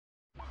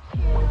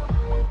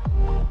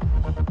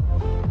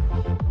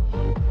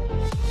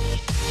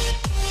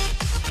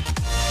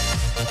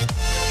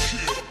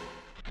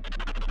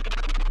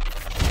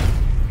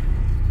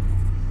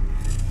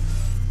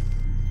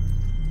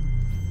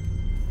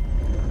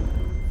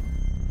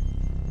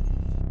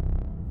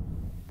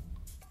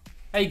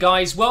Hey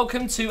guys,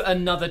 welcome to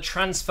another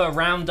transfer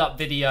roundup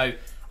video.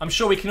 I'm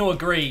sure we can all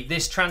agree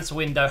this transfer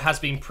window has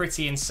been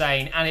pretty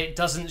insane and it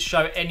doesn't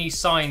show any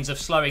signs of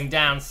slowing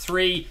down.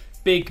 3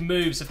 big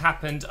moves have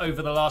happened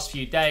over the last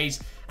few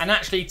days, and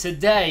actually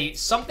today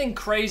something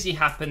crazy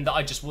happened that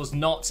I just was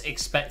not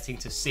expecting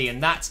to see,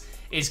 and that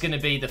is going to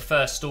be the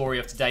first story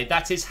of today.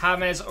 That is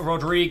James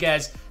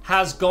Rodriguez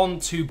has gone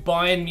to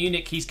Bayern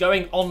Munich. He's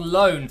going on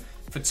loan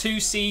for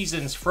 2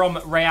 seasons from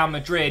Real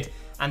Madrid,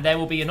 and there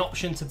will be an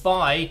option to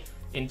buy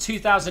in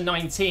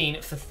 2019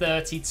 for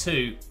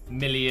 32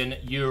 million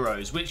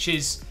euros, which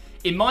is,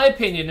 in my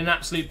opinion, an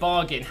absolute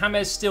bargain.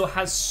 James still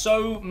has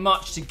so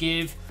much to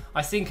give.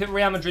 I think at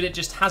Real Madrid it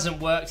just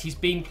hasn't worked. He's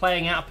been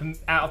playing out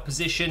of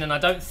position, and I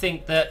don't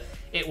think that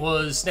it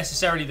was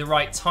necessarily the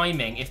right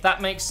timing, if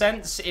that makes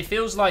sense. It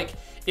feels like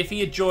if he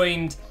had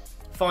joined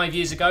 5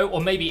 years ago, or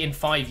maybe in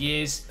 5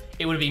 years,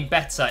 it would have been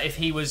better if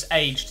he was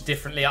aged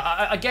differently.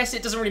 I guess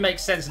it doesn't really make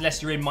sense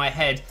unless you're in my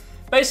head.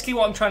 Basically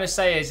what I'm trying to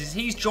say is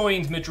he's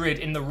joined Madrid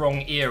in the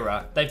wrong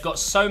era. They've got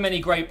so many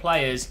great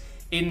players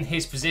in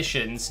his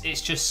positions, it's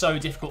just so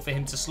difficult for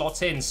him to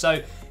slot in.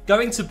 So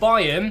going to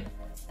Bayern,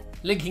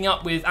 linking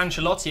up with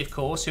Ancelotti, of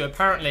course, who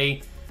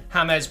apparently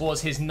James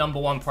was his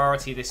 #1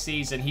 priority this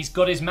season. He's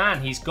got his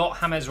man. He's got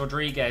James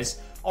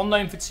Rodriguez on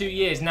loan for 2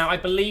 years. Now, I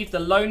believe the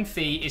loan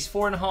fee is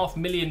 4.5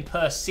 million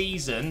per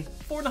season.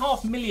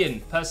 4.5 million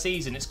per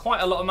season. It's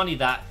quite a lot of money,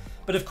 that.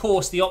 But of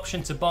course, the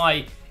option to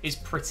buy is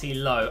pretty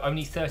low.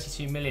 Only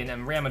 32 million,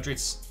 and Real Madrid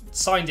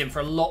signed him for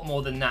a lot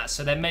more than that.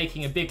 So they're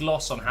making a big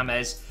loss on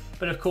James.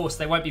 But of course,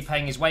 they won't be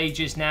paying his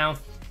wages now.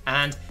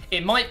 And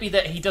it might be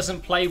that he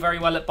doesn't play very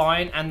well at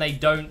Bayern and they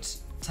don't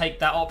take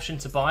that option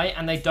to buy,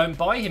 and they don't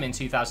buy him in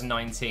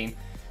 2019.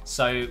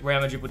 So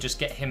Real Madrid will just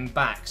get him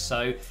back.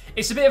 So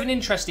it's a bit of an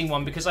interesting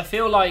one, because I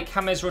feel like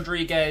James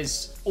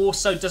Rodriguez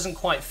also doesn't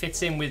quite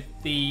fit in with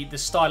the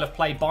style of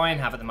play Bayern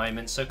have at the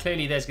moment. So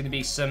clearly there's going to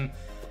be some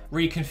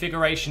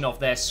reconfiguration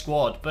of their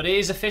squad. But it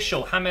is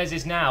official. James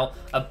is now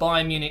a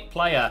Bayern Munich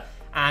player.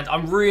 And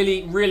I'm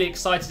really, really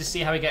excited to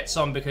see how he gets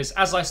on, because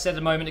as I said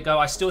a moment ago,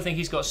 I still think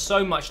he's got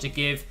so much to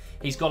give.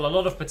 He's got a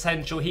lot of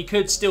potential. He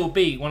could still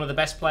be one of the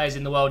best players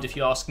in the world, if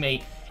you ask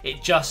me.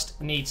 It just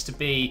needs to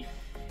be...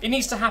 It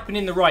needs to happen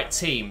in the right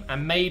team,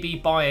 and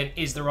maybe Bayern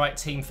is the right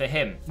team for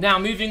him. Now,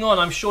 moving on,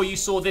 I'm sure you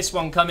saw this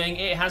one coming.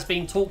 It has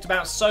been talked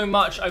about so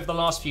much over the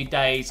last few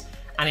days,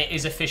 and it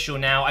is official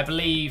now. I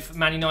believe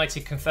Man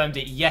United confirmed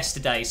it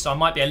yesterday, so I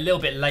might be a little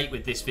bit late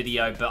with this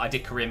video, but I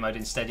did career mode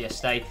instead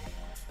yesterday.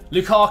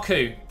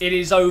 Lukaku, it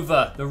is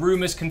over. The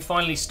rumours can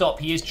finally stop.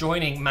 He is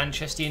joining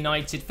Manchester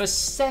United for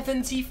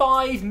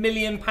 £75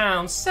 million.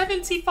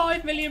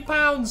 £75 million!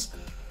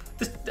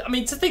 I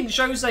mean, to think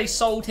Jose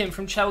sold him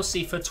from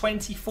Chelsea for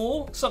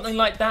 24, something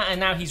like that, and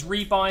now he's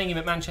rebuying him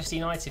at Manchester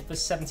United for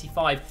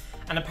 75.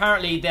 And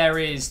apparently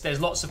there's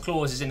lots of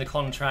clauses in the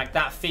contract.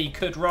 That fee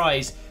could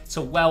rise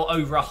to well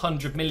over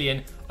 100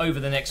 million over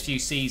the next few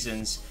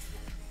seasons.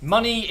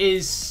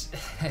 Money's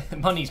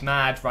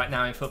mad right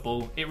now in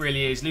football. It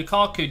really is.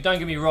 Lukaku, don't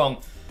get me wrong,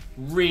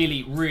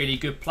 really, really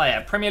good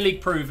player. Premier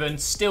League proven,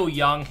 still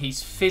young.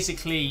 He's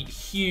physically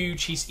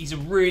huge. He's a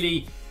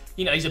really,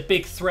 he's a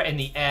big threat in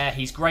the air.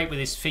 He's great with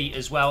his feet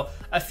as well.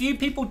 A few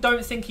people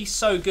don't think he's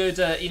so good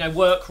at,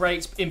 work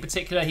rates in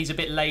particular. He's a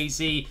bit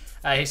lazy.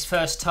 His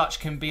first touch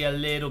can be a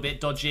little bit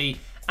dodgy.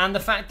 And the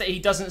fact that he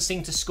doesn't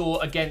seem to score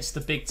against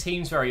the big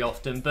teams very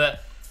often.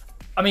 But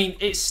I mean,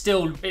 it's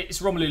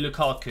Romelu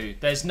Lukaku.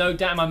 There's no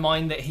doubt in my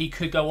mind that he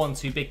could go on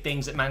to big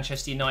things at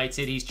Manchester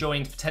United. He's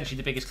joined potentially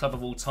the biggest club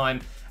of all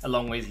time,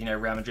 along with,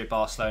 Real Madrid,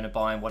 Barcelona,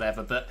 Bayern,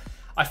 whatever. But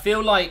I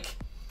feel like,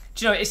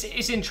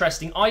 it's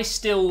interesting. I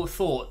still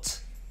thought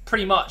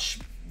pretty much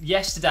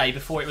yesterday,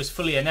 before it was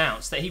fully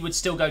announced, that he would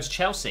still go to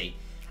Chelsea.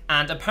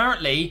 And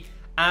apparently,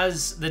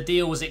 as the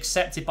deal was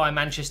accepted by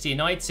Manchester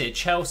United,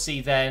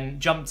 Chelsea then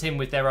jumped in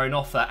with their own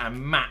offer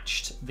and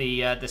matched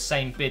the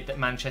same bid that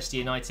Manchester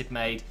United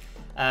made.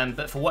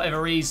 But for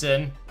whatever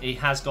reason, he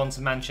has gone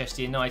to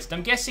Manchester United.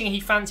 I'm guessing he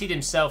fancied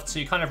himself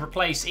to kind of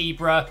replace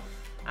Ibra,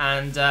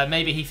 and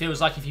maybe he feels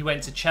like if he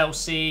went to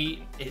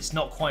Chelsea, it's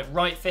not quite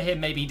right for him.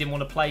 Maybe he didn't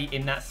want to play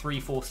in that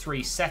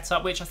 3-4-3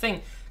 setup, which I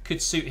think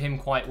could suit him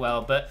quite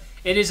well. But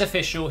it is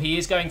official. He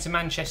is going to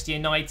Manchester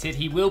United.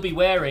 He will be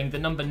wearing the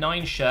number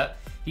 9 shirt.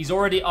 He's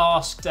already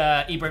asked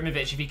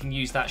Ibrahimovic if he can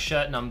use that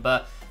shirt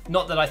number.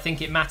 Not that I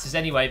think it matters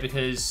anyway,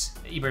 because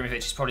Ibrahimovic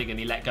is probably going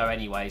to be let go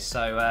anyway.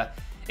 So,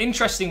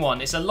 interesting one.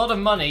 It's a lot of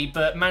money,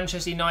 but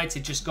Manchester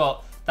United just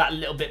got that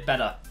little bit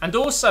better. And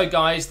also,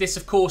 guys, this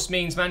of course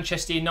means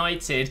Manchester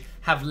United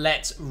have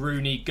let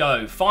Rooney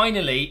go.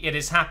 Finally, it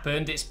has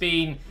happened. It's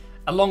been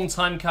a long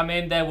time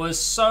coming. There was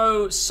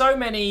so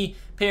many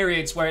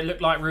periods where it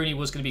looked like Rooney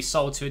was going to be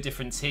sold to a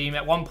different team.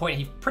 At one point,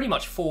 he pretty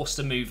much forced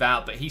to move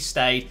out, but he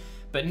stayed.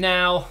 But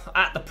now,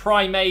 at the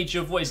prime age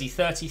of, what is he,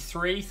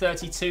 33,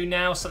 32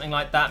 now? Something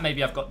like that.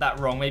 Maybe I've got that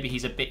wrong. Maybe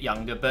he's a bit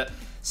younger. But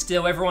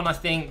still, everyone, I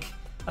think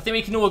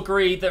we can all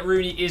agree that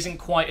Rooney isn't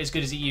quite as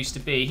good as he used to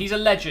be. He's a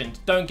legend,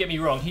 don't get me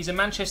wrong. He's a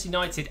Manchester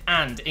United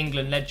and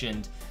England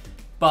legend.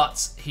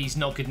 but he's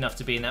not good enough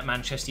to be in that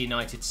Manchester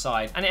United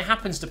side. And it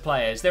happens to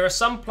players. There are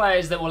some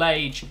players that will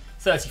age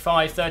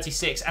 35,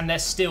 36, and they're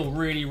still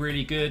really,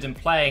 really good and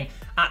playing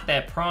at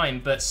their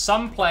prime. But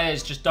some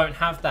players just don't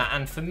have that.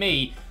 And for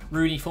me,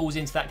 Rooney falls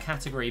into that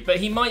category. But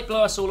he might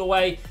blow us all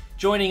away,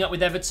 joining up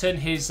with Everton,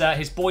 his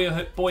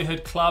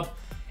boyhood club.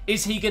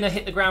 Is he going to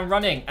hit the ground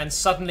running and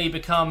suddenly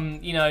become,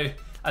 you know,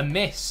 a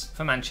miss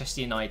for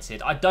Manchester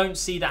United? I don't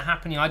see that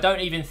happening. I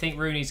don't even think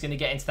Rooney's going to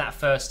get into that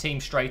first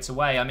team straight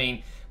away. I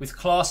mean, with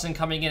Klaassen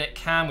coming in at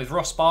Cam, with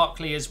Ross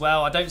Barkley as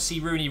well, I don't see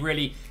Rooney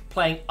really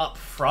playing up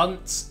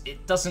front.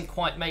 It doesn't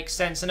quite make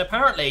sense. And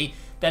apparently,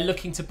 they're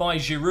looking to buy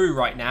Giroud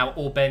right now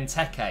or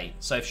Benteke.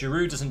 So if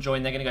Giroud doesn't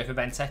join, they're going to go for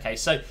Benteke.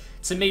 So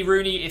to me,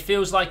 Rooney, it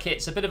feels like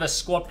it's a bit of a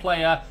squad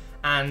player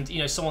and, you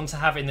know, someone to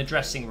have in the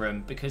dressing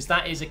room, because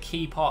that is a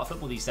key part of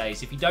football these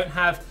days. If you don't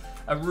have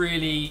a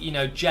really, you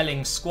know,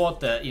 gelling squad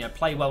that, you know,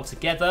 play well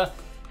together,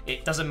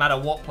 it doesn't matter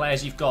what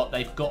players you've got,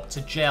 they've got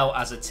to gel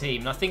as a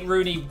team. And I think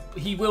Rooney,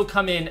 he will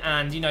come in,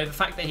 and, you know, the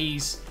fact that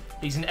he's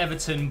an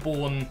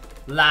Everton-born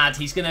lad,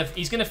 he's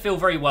gonna feel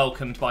very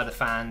welcomed by the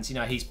fans. You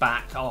know, he's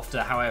back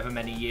after however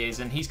many years,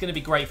 and he's gonna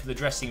be great for the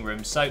dressing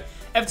room. So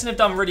Everton have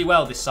done really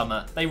well this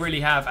summer. They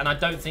really have, and I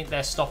don't think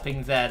they're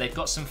stopping there. They've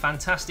got some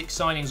fantastic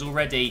signings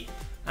already,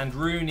 and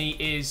Rooney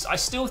is, I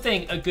still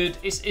think,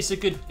 it's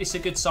a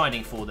good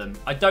signing for them.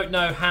 I don't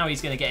know how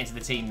he's going to get into the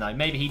team though.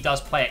 Maybe he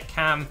does play at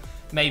Cam,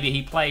 maybe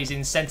he plays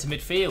in centre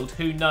midfield,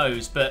 who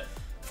knows? But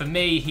for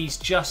me, he's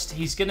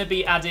going to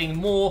be adding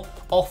more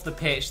off the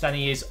pitch than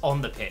he is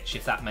on the pitch,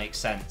 if that makes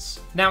sense.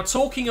 Now,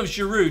 talking of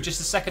Giroud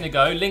just a second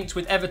ago, linked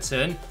with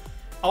Everton,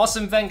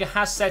 Arsene Wenger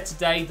has said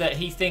today that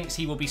he thinks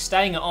he will be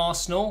staying at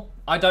Arsenal.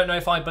 I don't know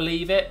if I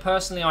believe it.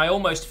 Personally, I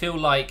almost feel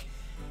like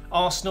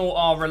Arsenal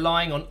are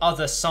relying on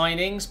other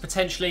signings,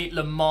 potentially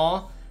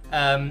Lamar.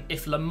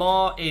 If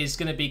Lamar is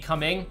going to be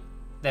coming,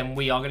 then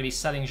we are going to be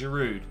selling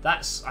Giroud.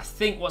 That's, I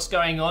think, what's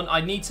going on. I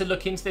need to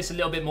look into this a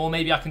little bit more.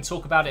 Maybe I can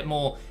talk about it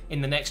more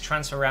in the next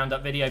transfer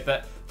roundup video.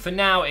 But for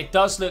now, it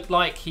does look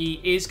like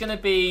he's going to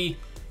be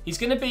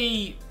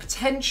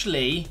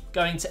potentially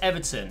going to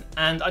Everton.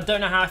 And I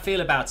don't know how I feel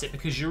about it,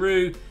 because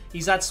Giroud,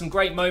 he's had some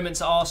great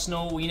moments at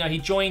Arsenal. You know, he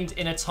joined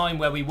in a time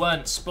where we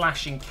weren't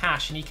splashing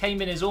cash, and he came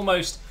in as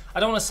almost, I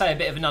don't want to say a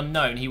bit of an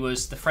unknown. He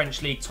was the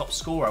French league top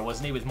scorer,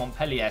 wasn't he, with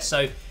Montpellier?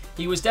 So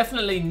he was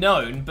definitely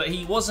known, but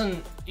he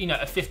wasn't, you know,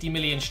 a 50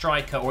 million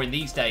striker, or in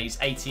these days,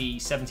 80,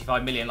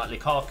 75 million like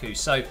Lukaku.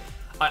 So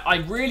I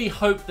really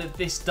hope that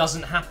this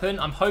doesn't happen.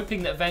 I'm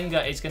hoping that Wenger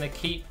is going to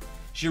keep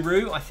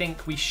Giroud. I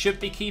think we should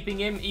be keeping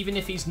him, even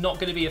if he's not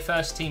going to be a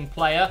first team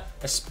player,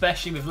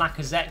 especially with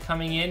Lacazette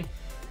coming in.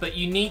 But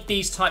you need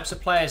these types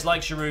of players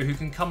like Giroud who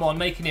can come on,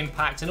 make an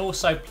impact, and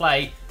also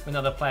play when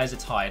other players are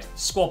tired.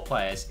 Squad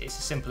players, it's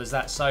as simple as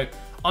that. So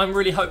I'm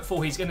really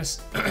hopeful he's going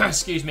to,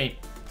 excuse me,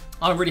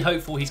 I'm really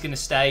hopeful he's going to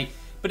stay.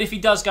 But if he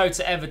does go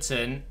to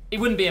Everton, it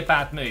wouldn't be a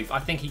bad move. I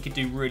think he could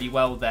do really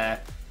well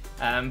there.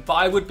 But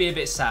I would be a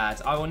bit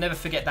sad. I will never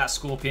forget that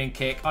scorpion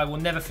kick. I will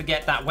never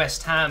forget that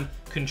West Ham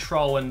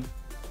control and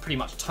pretty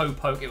much toe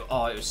poke. It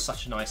was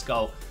such a nice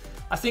goal.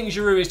 I think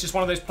Giroud is just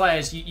one of those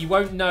players, you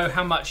won't know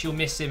how much you'll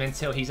miss him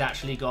until he's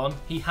actually gone.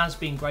 He has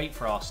been great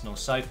for Arsenal,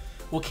 so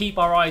we'll keep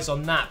our eyes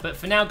on that. But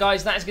for now,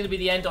 guys, that is going to be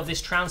the end of this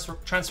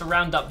transfer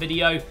roundup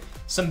video.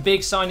 Some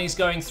big signings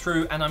going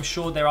through, and I'm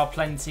sure there are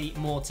plenty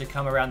more to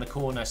come around the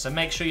corner. So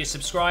make sure you're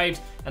subscribed,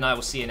 and I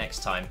will see you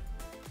next time.